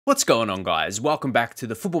What's going on, guys? Welcome back to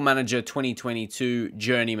the Football Manager 2022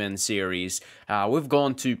 Journeyman series. We've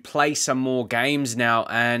gone to play some more games now,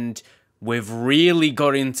 and we've really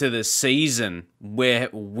got into the season. We're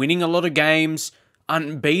winning a lot of games,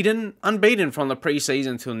 unbeaten from the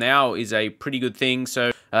preseason till now is a pretty good thing.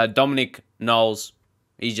 So Dominic Knowles,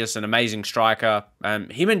 he's just an amazing striker.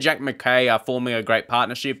 Him and Jack McKay are forming a great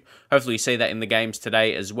partnership. Hopefully you see that in the games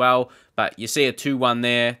today as well. But you see a 2-1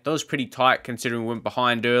 there. That was pretty tight considering we went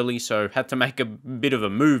behind early, so had to make a bit of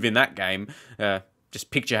a move in that game.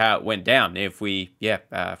 Just picture how it went down if we,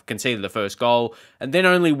 conceded the first goal. And then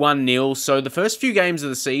only 1-0. So the first few games of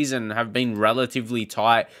the season have been relatively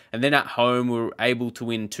tight. And then at home, we were able to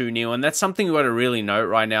win 2-0. And that's something we've got to really note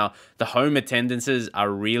right now. The home attendances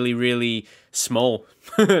are really, really small,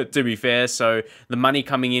 to be fair. So the money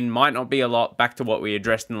coming in might not be a lot, back to what we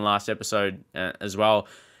addressed in the last episode as well.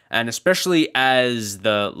 And especially as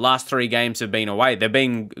the last 3 games have been away, they've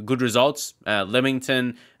been good results.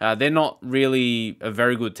 Leamington, they're not really a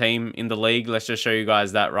very good team in the league. Let's just show you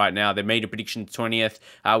guys that right now. They made a prediction 20th.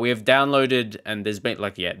 We have downloaded, and there's been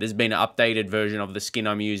an updated version of the skin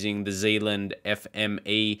I'm using, the Zealand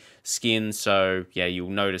FME skin. So yeah, you'll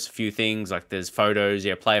notice a few things like there's photos,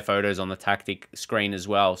 player photos on the tactic screen as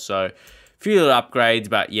well. So a few little upgrades,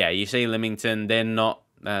 but yeah, you see Leamington, they're not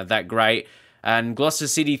that great. And Gloucester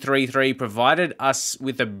City 3-3 provided us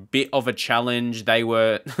with a bit of a challenge. They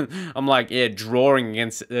were, drawing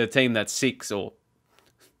against a team that's 6, or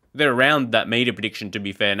they're around that meter prediction, to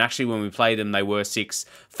be fair. And actually, when we played them, they were 6,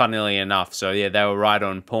 funnily enough. So yeah, they were right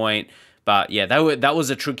on point. But yeah, that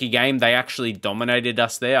was a tricky game. They actually dominated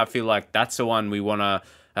us there. I feel like that's the one we want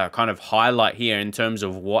to kind of highlight here in terms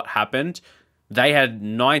of what happened. They had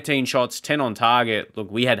 19 shots, 10 on target.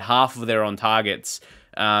 Look, we had half of their on targets.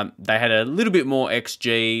 They had a little bit more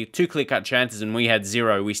XG, 2 clear-cut chances, and we had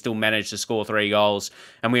 0. We still managed to score 3 goals,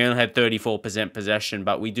 and we only had 34% possession,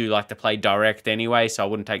 but we do like to play direct anyway, so I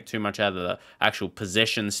wouldn't take too much out of the actual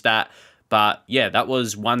possession stat. But yeah, that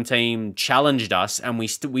was one team challenged us, and we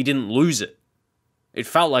didn't lose it.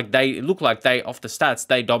 It looked like they, off the stats,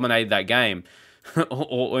 they dominated that game.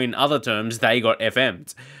 Or in other terms, they got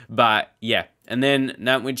FM'd. But yeah, and then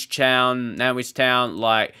Nantwich Town,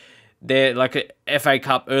 they're like a FA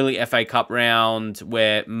Cup, early FA Cup round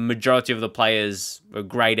where majority of the players were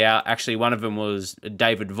greyed out. Actually, one of them was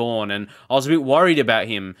David Vaughan, and I was a bit worried about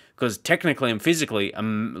him because technically and physically,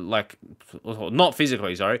 not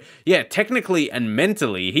physically, sorry. Yeah, technically and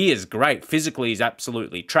mentally, he is great. Physically, he's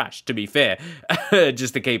absolutely trash, to be fair,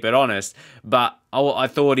 just to keep it honest. But I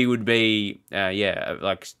thought he would be,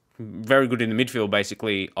 very good in the midfield,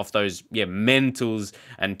 basically, off those, mentals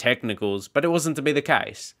and technicals, but it wasn't to be the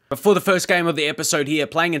case. But for the first game of the episode here,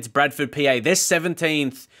 playing against Bradford, PA, they're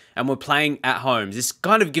 17th, and we're playing at home. This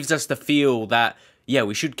kind of gives us the feel that,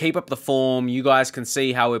 we should keep up the form. You guys can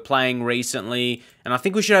see how we're playing recently, and I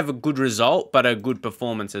think we should have a good result, but a good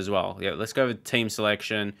performance as well. Yeah, let's go with team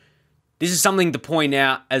selection. This is something to point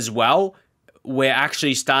out as well. We're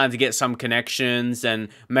actually starting to get some connections, and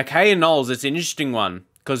McKay and Knowles, it's an interesting one,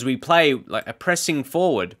 because we play like a pressing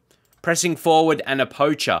forward and a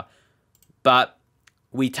poacher, but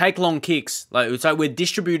we take long kicks. It's like we've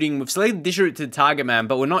selected distribute to the target man,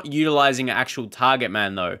 but we're not utilizing an actual target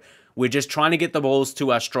man though. We're just trying to get the balls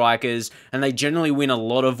to our strikers, and they generally win a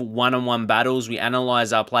lot of one-on-one battles. We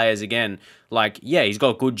analyze our players again. He's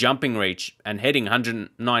got good jumping reach and heading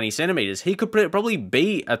 190 centimeters. He could probably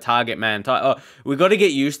be a target man. We got to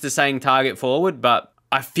get used to saying target forward, but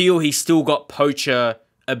I feel he's still got poacher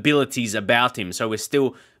abilities about him, so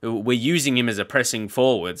we're using him as a pressing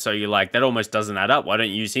forward, so you're like, that almost doesn't add up. Why don't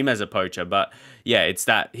you use him as a poacher? But yeah, it's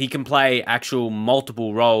that he can play actual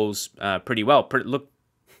multiple roles pretty well. Look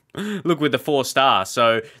with the 4-star.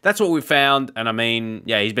 So that's what we found, and I mean,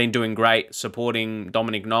 he's been doing great supporting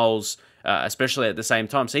Dominic Knowles, especially at the same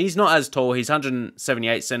time. So he's not as tall. He's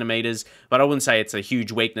 178 centimeters, but I wouldn't say it's a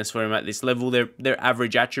huge weakness for him at this level. They're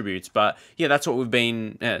average attributes, but yeah, that's what we've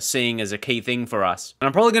been seeing as a key thing for us. And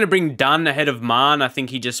I'm probably going to bring Dunn ahead of Mann. I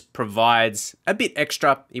think he just provides a bit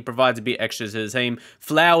extra. He provides a bit extra to the team.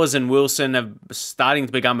 Flowers and Wilson are starting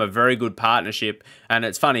to become a very good partnership, and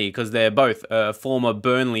it's funny because they're both former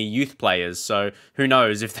Burnley youth players, so who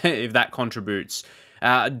knows if that contributes.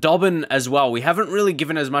 Dobbin as well. We haven't really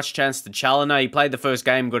given as much chance to Challoner. He played the first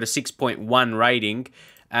game, got a 6.1 rating,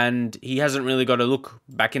 and he hasn't really got to look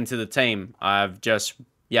back into the team. I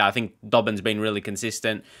think Dobbin's been really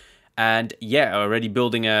consistent, and already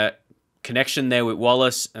building a connection there with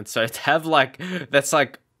Wallace, and so to have that's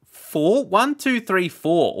 4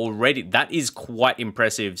 already. That is quite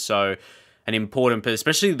impressive. So an important,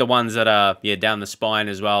 especially the ones that are down the spine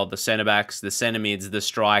as well, the centre backs, the centre mids, the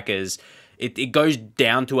strikers. It goes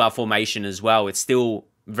down to our formation as well. It's still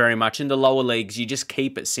very much in the lower leagues. You just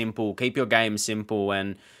keep it simple, keep your game simple,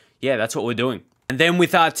 and yeah, that's what we're doing. And then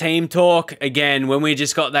with our team talk, again, when we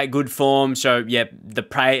just got that good form, so yeah,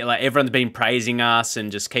 everyone's been praising us,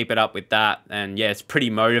 and just keep it up with that. And yeah, it's pretty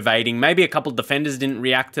motivating. Maybe a couple of defenders didn't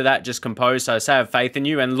react to that, just composed. So I say I have faith in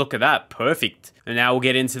you, and look at that, perfect. And now we'll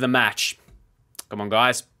get into the match. Come on,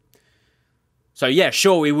 guys. So yeah,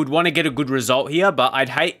 sure, we would want to get a good result here, but I'd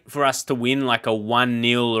hate for us to win like a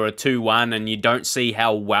 1-0 or a 2-1 and you don't see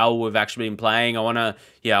how well we've actually been playing. I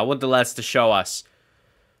want the lads to show us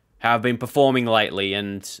how I've been performing lately.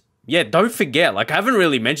 And yeah, don't forget, like I haven't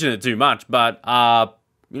really mentioned it too much, but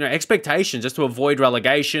expectations just to avoid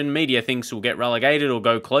relegation. Media thinks we'll get relegated or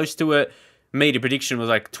go close to it. Media prediction was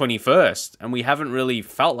like 21st, and we haven't really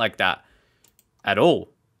felt like that at all.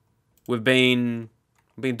 We've been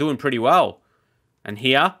doing pretty well. And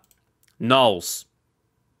here, Knowles.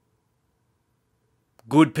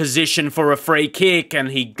 Good position for a free kick, and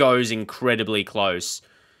he goes incredibly close.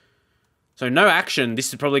 So no action. This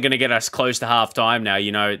is probably going to get us close to half-time now.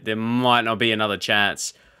 You know, there might not be another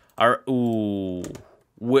chance. So we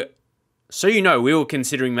were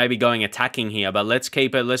considering maybe going attacking here, but let's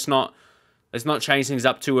keep it. Let's not change things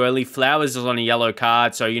up too early. Flowers is on a yellow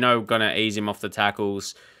card, so we're going to ease him off the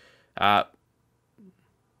tackles.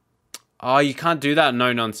 Oh, you can't do that?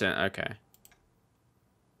 No nonsense. Okay.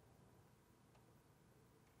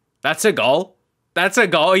 That's a goal. That's a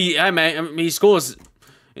goal. Yeah, man, he scores.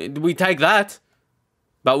 We take that.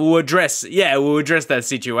 But we'll address that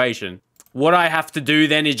situation. What I have to do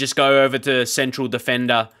then is just go over to central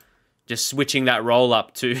defender. Just switching that role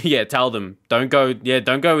up to, tell them. Don't go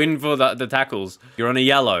in for the tackles. You're on a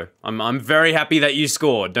yellow. I'm very happy that you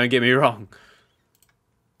scored. Don't get me wrong.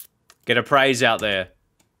 Get a praise out there.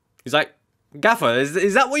 He's like, Gaffer,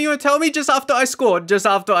 is that what you want to tell me just after I scored? Just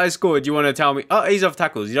after I scored, you want to tell me, oh, he's off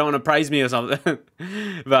tackles. You don't want to praise me or something.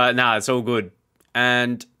 But nah, it's all good.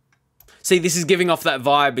 And see, this is giving off that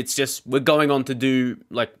vibe. It's just, we're going on to do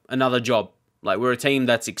like another job. Like we're a team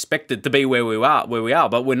that's expected to be where we are,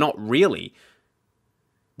 but we're not really.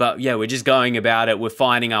 But yeah, we're just going about it. We're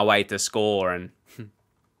finding our way to score, and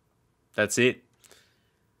that's it.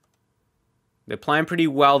 They're playing pretty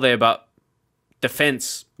well there, but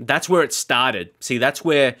defense, that's where it started. See, that's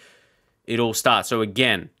where it all starts. So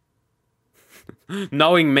again,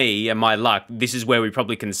 knowing me and my luck, this is where we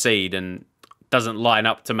probably concede and doesn't line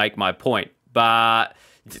up to make my point. But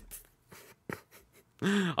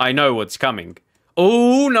I know what's coming.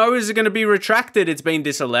 Oh, no, is it going to be retracted? It's been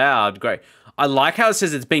disallowed. Great. I like how it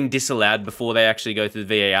says it's been disallowed before they actually go through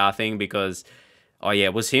the VAR thing because, oh yeah,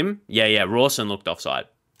 it was him? Yeah, Rawson looked offside.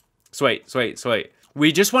 Sweet.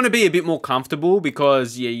 We just want to be a bit more comfortable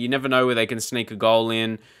because, yeah, you never know where they can sneak a goal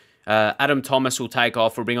in. Adam Thomas will take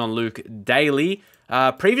off. We'll bring on Luke Daly.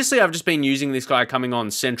 Previously, I've just been using this guy coming on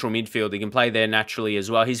central midfield. He can play there naturally as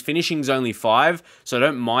well. His finishing's only 5, so I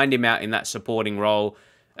don't mind him out in that supporting role.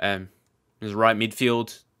 His right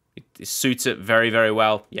midfield, it suits it very, very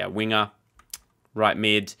well. Yeah, winger, right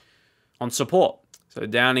mid, on support. So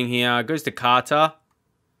Downing here goes to Carter.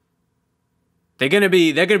 They're gonna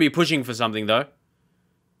be pushing for something though.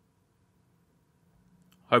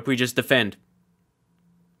 Hope we just defend.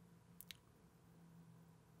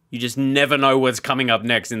 You just never know what's coming up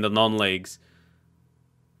next in the non-leagues.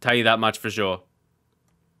 Tell you that much for sure.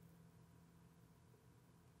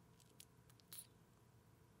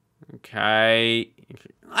 Okay.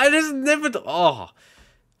 I just never... Oh.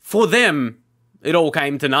 For them, it all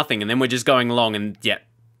came to nothing, and then we're just going along, and yeah,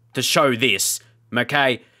 to show this,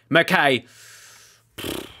 McKay...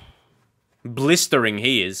 Blistering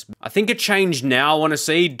he is. I think a change now I want to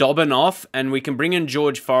see. Dobbin off, and we can bring in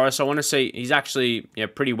George Forrest. I want to see, he's actually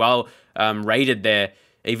pretty well rated there,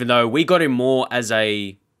 even though we got him more as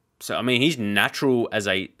a... So, I mean, he's natural as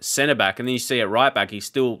a centre-back, and then you see at right-back, he's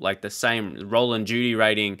still like the same role and duty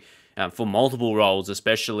rating for multiple roles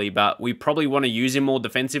especially, but we probably want to use him more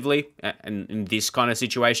defensively in this kind of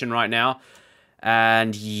situation right now.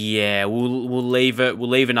 And yeah, we'll leave it. We'll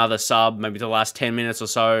leave another sub, maybe the last 10 minutes or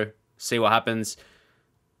so. See what happens.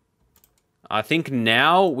 I think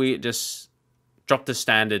now we just drop the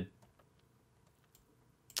standard.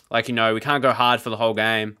 Like, we can't go hard for the whole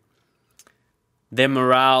game. Their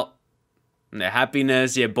morale, their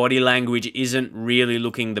happiness, body language isn't really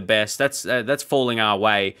looking the best. That's falling our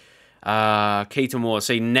way. Keaton Moore.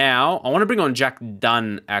 See, now, I want to bring on Jack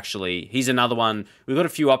Dunn, actually. He's another one. We've got a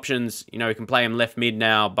few options. We can play him left mid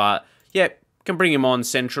now, but, yeah, can bring him on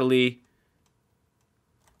centrally.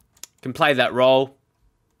 Can play that role.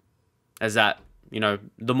 as that, you know,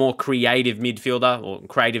 the more creative midfielder or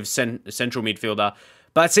creative central midfielder.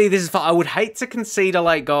 But see, this is I would hate to concede a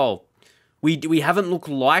late goal. We haven't looked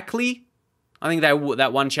likely. I think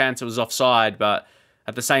that one chance it was offside, but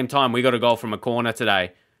at the same time, we got a goal from a corner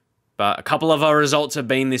today. But a couple of our results have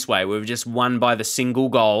been this way. We've just won by the single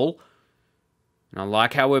goal. And I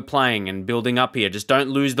like how we're playing and building up here. Just don't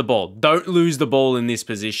lose the ball. Don't lose the ball in this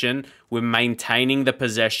position. We're maintaining the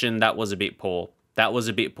possession. That was a bit poor. That was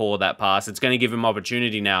a bit poor, that pass. It's going to give him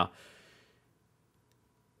opportunity now.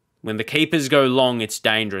 When the keepers go long, it's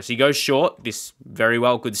dangerous. He goes short. This very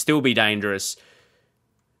well could still be dangerous.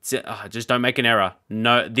 Just don't make an error.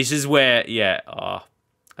 No, this is where, yeah,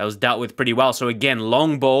 that was dealt with pretty well. So again,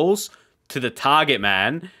 long balls to the target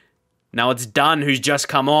man. Now it's Dunn, who's just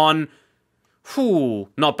come on. Whew,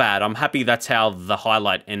 not bad. I'm happy that's how the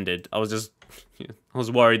highlight ended. I was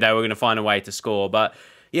worried they were going to find a way to score. But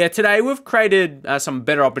yeah, today we've created some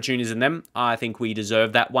better opportunities than them. I think we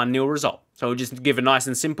deserve that 1-0 result. So we'll just give a nice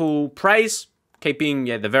and simple praise, keeping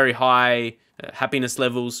the very high happiness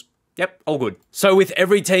levels. Yep, all good. So with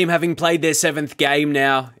every team having played their 7th game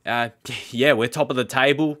now, yeah, we're top of the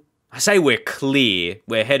table. I say we're clear.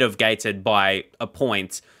 We're head of Gateshead by a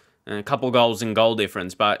point. A couple goals in goal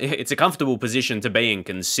difference, but it's a comfortable position to be in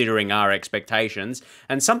considering our expectations.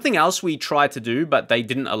 And something else we tried to do, but they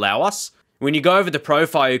didn't allow us. When you go over the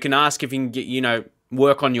profile, you can ask if you can get, you know,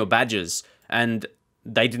 work on your badges, and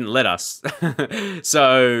they didn't let us.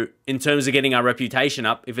 So in terms of getting our reputation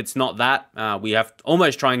up, if it's not that, we have to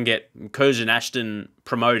almost try and get Curzon Ashton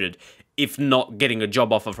promoted, if not getting a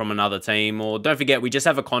job offer from another team. Or don't forget, we just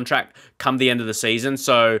have a contract come the end of the season,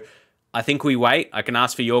 so I think we wait. I can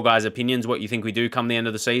ask for your guys' opinions, what you think we do come the end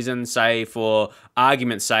of the season. Say, for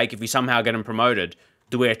argument's sake, if we somehow get them promoted,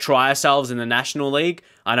 do we try ourselves in the National League?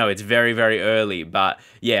 I know it's very, very early, but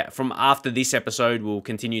yeah, from after this episode, we'll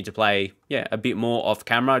continue to play, a bit more off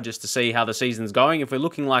camera just to see how the season's going. If we're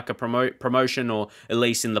looking like a promotion or at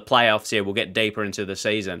least in the playoffs, we'll get deeper into the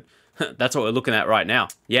season. That's what we're looking at right now.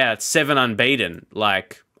 Yeah, it's 7 unbeaten.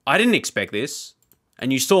 Like, I didn't expect this.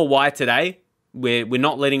 And you saw why today. We're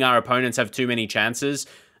not letting our opponents have too many chances,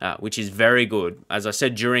 which is very good. As I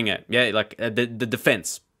said during it, the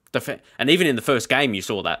defense. And even in the first game, you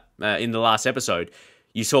saw that. In the last episode,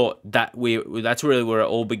 you saw that that's really where it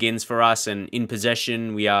all begins for us. And in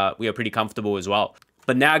possession, we are pretty comfortable as well.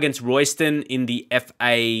 But now against Royston in the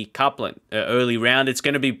FA Cup early round, it's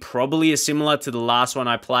going to be probably similar to the last one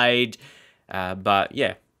I played. But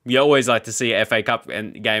yeah, you always like to see a FA Cup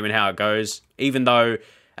game and how it goes, even though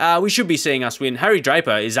we should be seeing us win. Harry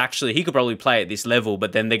Draper is actually, he could probably play at this level,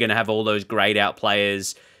 but then they're going to have all those grayed out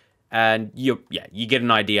players, and you get an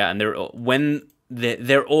idea. And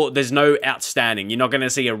there's no outstanding. You're not going to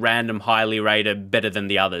see a random highly rated better than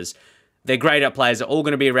the others. Their grayed out players are all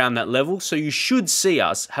going to be around that level, so you should see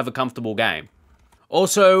us have a comfortable game.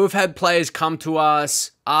 Also, we've had players come to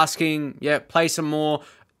us asking, play some more.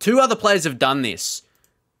 2 other players have done this,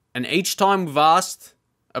 and each time we've asked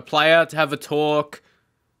a player to have a talk,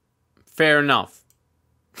 fair enough.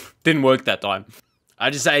 Didn't work that time.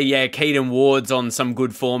 I just say, Keaton Ward's on some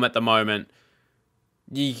good form at the moment.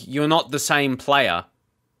 You're not the same player.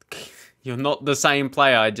 You're not the same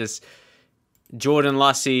player. Jordan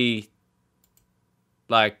Lussey,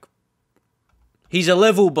 he's a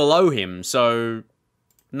level below him, so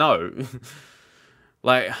no.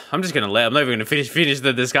 I'm just going to I'm not even going to finish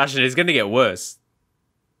the discussion. It's going to get worse.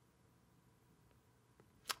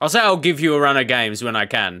 I'll say I'll give you a run of games when I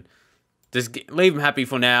can. Just leave him happy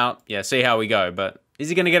for now. See how we go. But is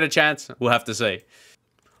he going to get a chance? We'll have to see.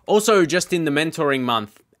 Also, just in the mentoring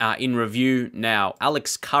month, in review now,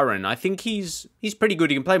 Alex Curran. I think he's pretty good.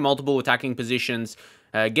 He can play multiple attacking positions.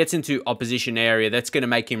 Gets into opposition area. That's going to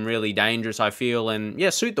make him really dangerous, I feel.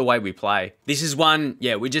 And suit the way we play. This is one,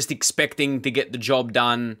 we're just expecting to get the job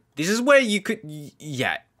done. This is where you could,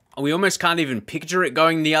 we almost can't even picture it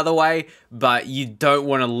going the other way, but you don't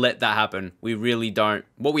want to let that happen. We really don't.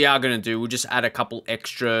 What we are going to do, we'll just add a couple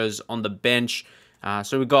extras on the bench.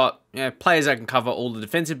 So we've got players that can cover all the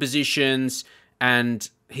defensive positions, and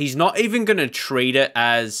he's not even going to treat it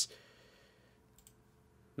as...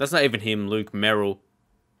 That's not even him, Luke Merrill.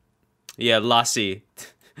 Lassie.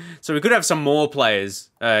 So we could have some more players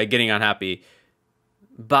getting unhappy.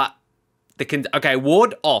 But, okay,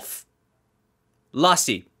 Ward off.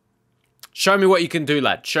 Lassie. Show me what you can do,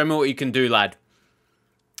 lad. Show me what you can do, lad.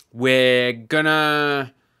 We're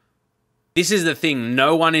gonna... This is the thing.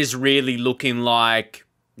 No one is really looking like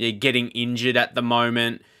getting injured at the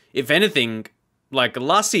moment. If anything,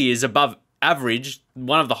 Lassie is above average,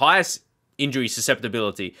 one of the highest injury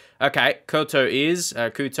susceptibility. Okay,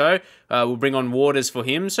 Kuto. We'll bring on Waters for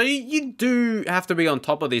him. So you do have to be on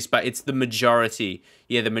top of this, but it's the majority.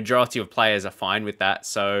 Yeah, the majority of players are fine with that.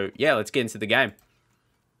 So, yeah, let's get into the game.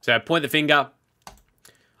 So, point the finger.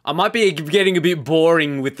 I might be getting a bit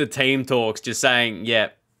boring with the team talks, just saying, yeah,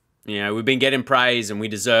 you know, we've been getting praise and we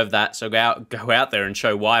deserve that. So, go out there and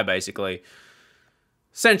show why, basically.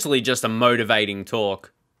 Essentially just a motivating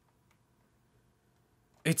talk.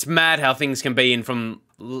 It's mad how things can be in from,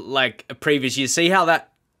 like, a previous year. See how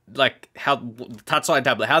that, like, how touchline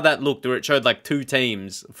tablet, how that looked, where it showed, like, 2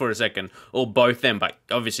 teams for a second, or both them, but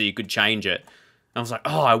obviously you could change it. And I was like,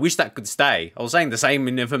 oh, I wish that could stay. I was saying the same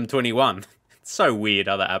in FM21. It's so weird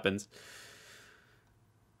how that happens.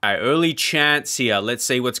 All right, early chance here. Let's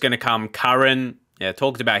see what's going to come. Curran, yeah,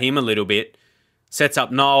 talked about him a little bit. Sets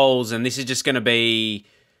up Knowles, and this is just going to be...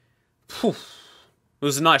 It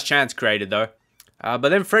was a nice chance created, though. But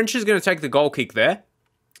then French is going to take the goal kick there.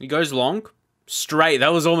 He goes long. Straight.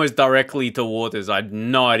 That was almost directly to Waters. I had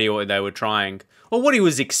no idea what they were trying. Or what he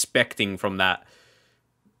was expecting from that.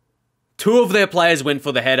 2 of their players went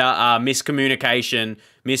for the header. Miscommunication.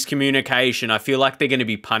 I feel like they're going to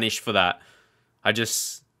be punished for that. I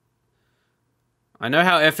know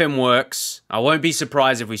how FM works. I won't be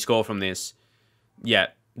surprised if we score from this. Yeah,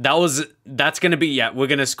 that's going to be, yeah, we're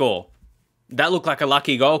going to score. That looked like a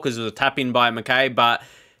lucky goal because it was a tap-in by McKay, but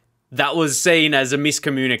that was seen as a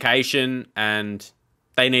miscommunication and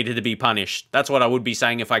they needed to be punished. That's what I would be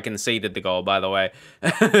saying if I conceded the goal, by the way.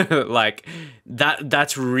 Like,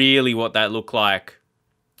 that's really what that looked like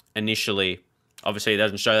initially. Obviously, it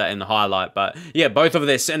doesn't show that in the highlight, but yeah, both of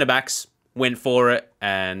their centre-backs went for it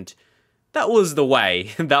and that was the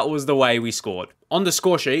way. That was the way we scored. On the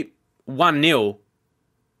score sheet, 1-0.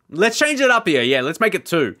 Let's change it up here. Yeah, let's make it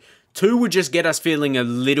 2. 2 would just get us feeling a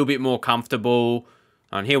little bit more comfortable.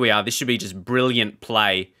 And here we are. This should be just brilliant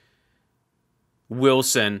play.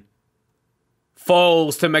 Wilson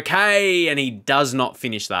falls to McKay, and he does not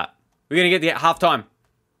finish that. We're going to get the half-time.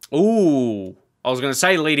 Ooh. I was going to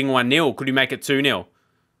say leading 1-0. Could he make it 2-0?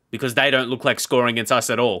 Because they don't look like scoring against us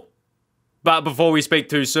at all. But before we speak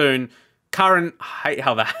too soon, Curran, I hate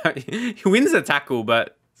how that... he wins the tackle,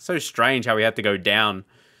 but so strange how he had to go down.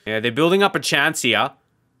 Yeah, they're building up a chance here.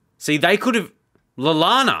 See, they could have...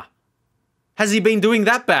 Lallana. Has he been doing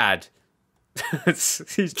that bad?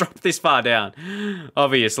 He's dropped this far down.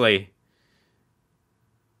 Obviously.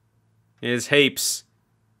 Here's Heaps.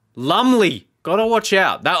 Lumley. Gotta watch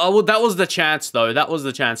out. That was the chance, though. That was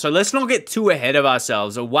the chance. So let's not get too ahead of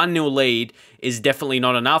ourselves. A 1-0 lead is definitely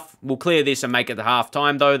not enough. We'll clear this and make it to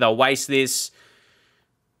half-time, though. They'll waste this.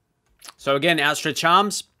 So again, outstretched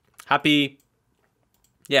arms. Happy.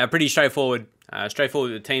 Yeah, pretty straightforward.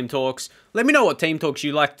 Straightforward with the team talks. Let me know what team talks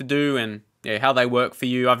you like to do and yeah, how they work for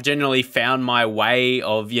you. I've generally found my way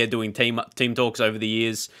of doing team talks over the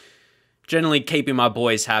years. Generally keeping my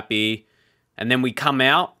boys happy. And then we come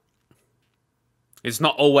out. It's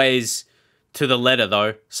not always to the letter,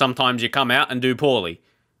 though. Sometimes you come out and do poorly.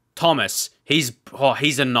 Thomas, he's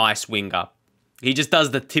a nice winger. He just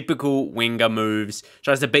does the typical winger moves.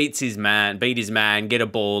 Tries to beat his man, get a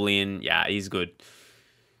ball in. Yeah, he's good.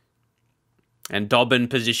 And Dobbin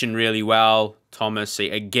positioned really well. Thomas,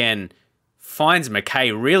 again, finds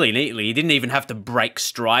McKay really neatly. He didn't even have to break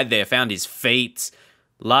stride there. Found his feet.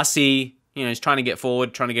 Lassie, he's trying to get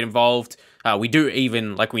forward, trying to get involved. We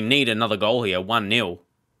need another goal here. 1-0.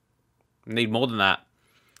 We need more than that.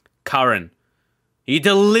 Curran. He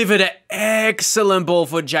delivered an excellent ball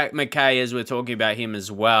for Jack McKay as we're talking about him as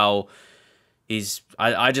well.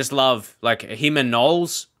 I just love, like, him and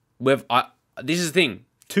Knowles. This is the thing.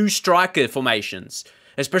 2 striker formations.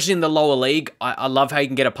 Especially in the lower league. I love how you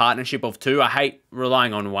can get a partnership of 2. I hate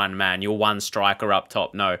relying on one man. You're one striker up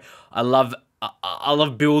top. No. I love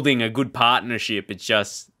building a good partnership. It's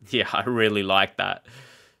just, yeah, I really like that.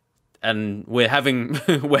 And we're having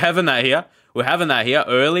that here. We're having that here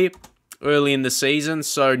early in the season.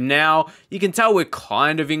 So now you can tell we're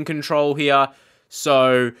kind of in control here.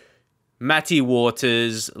 So Matty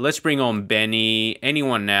Waters, let's bring on Benny,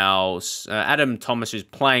 anyone else. Adam Thomas, who's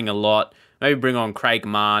playing a lot. Maybe bring on Craig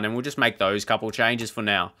Mann, and we'll just make those couple changes for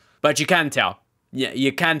now. But you can tell. Yeah,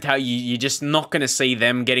 you can tell you're just not going to see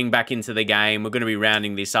them getting back into the game. We're going to be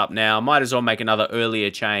rounding this up now. Might as well make another earlier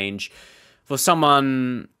change. For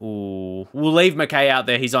someone... Ooh, we'll leave McKay out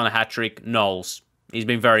there. He's on a hat-trick. Knowles. He's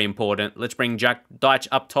been very important. Let's bring Jack Deitch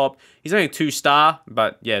up top. He's only a 2-star,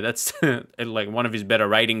 but yeah, that's like one of his better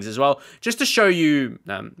ratings as well. Just to show you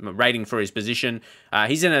rating for his position.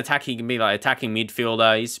 He's an attack. He can be like attacking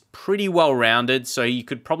midfielder. He's pretty well-rounded, so you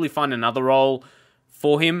could probably find another role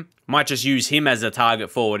for him. Might just use him as a target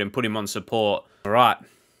forward and put him on support. All right.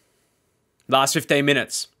 Last 15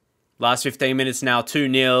 minutes. Last 15 minutes now,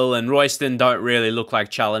 2-0, and Royston don't really look like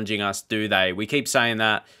challenging us, do they? We keep saying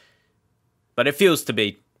that, but it feels to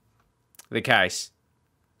be the case.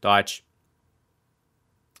 Deitch.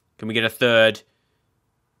 Can we get a third?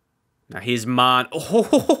 Now here's Man.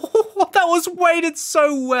 Oh, that was weighted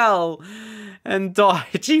so well. And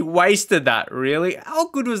Deitch, he wasted that, really. How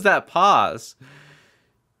good was that pass?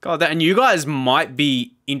 God, and you guys might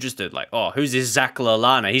be interested. Like, oh, who's this Zach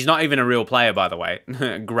Lalana? He's not even a real player, by the way.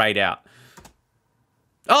 Grayed out.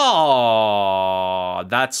 Oh,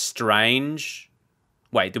 that's strange.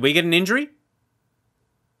 Wait, did we get an injury?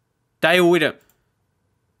 Dale Whittam.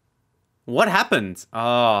 What happened?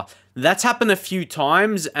 Oh, that's happened a few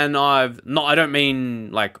times, and I don't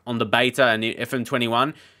mean like on the beta and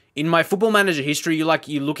FM21. In my Football Manager history, you're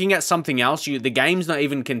looking at something else. The game's not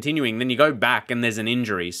even continuing. Then you go back and there's an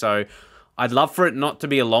injury. So I'd love for it not to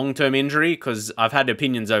be a long-term injury, because I've had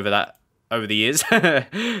opinions over that over the years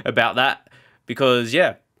about that. Because,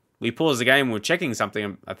 yeah, we pause the game, we're checking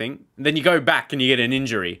something, I think. Then you go back and you get an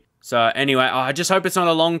injury. So anyway, I just hope it's not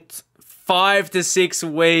a long 5 to 6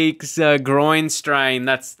 weeks groin strain.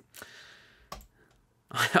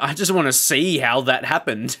 I just want to see how that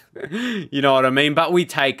happened. You know what I mean? But we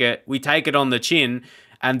take it. We take it on the chin.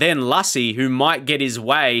 And then Lussie, who might get his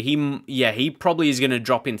way, he probably is going to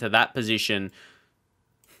drop into that position.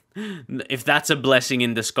 If that's a blessing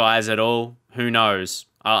in disguise at all, who knows?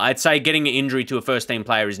 I'd say getting an injury to a first-team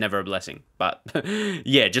player is never a blessing. But,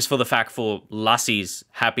 yeah, just for the fact for Lussie's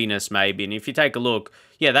happiness, maybe. And if you take a look,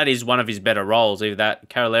 yeah, that is one of his better roles, either that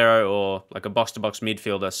Carolero or like a box-to-box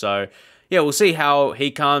midfielder. So, yeah, we'll see how he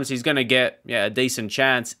comes. He's going to get a decent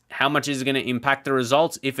chance. How much is it going to impact the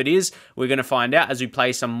results? If it is, we're going to find out as we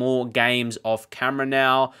play some more games off camera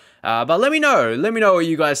now. But let me know. Let me know what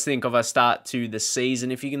you guys think of our start to the season.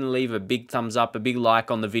 If you can leave a big thumbs up, a big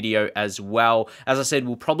like on the video as well. As I said,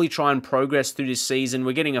 we'll probably try and progress through this season.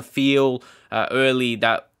 We're getting a feel early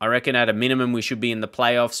that I reckon at a minimum we should be in the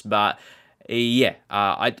playoffs. But yeah,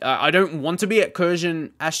 I don't want to be at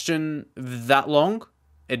Curzon Ashton that long.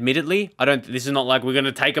 Admittedly, this is not like we're going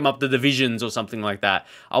to take them up the divisions or something like that.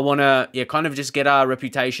 I want to, kind of just get our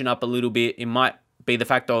reputation up a little bit. It might be the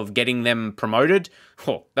fact of getting them promoted.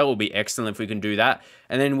 Oh, that will be excellent if we can do that.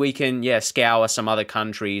 And then we can, scour some other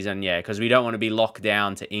countries and, because we don't want to be locked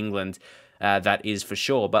down to England. That is for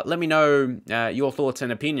sure. But let me know your thoughts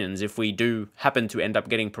and opinions if we do happen to end up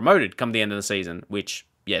getting promoted come the end of the season, which,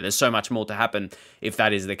 there's so much more to happen if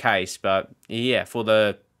that is the case. But,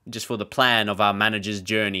 just for the plan of our manager's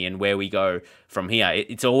journey and where we go from here.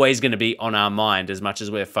 It's always going to be on our mind as much as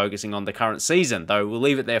we're focusing on the current season, though we'll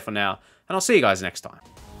leave it there for now, and I'll see you guys next time.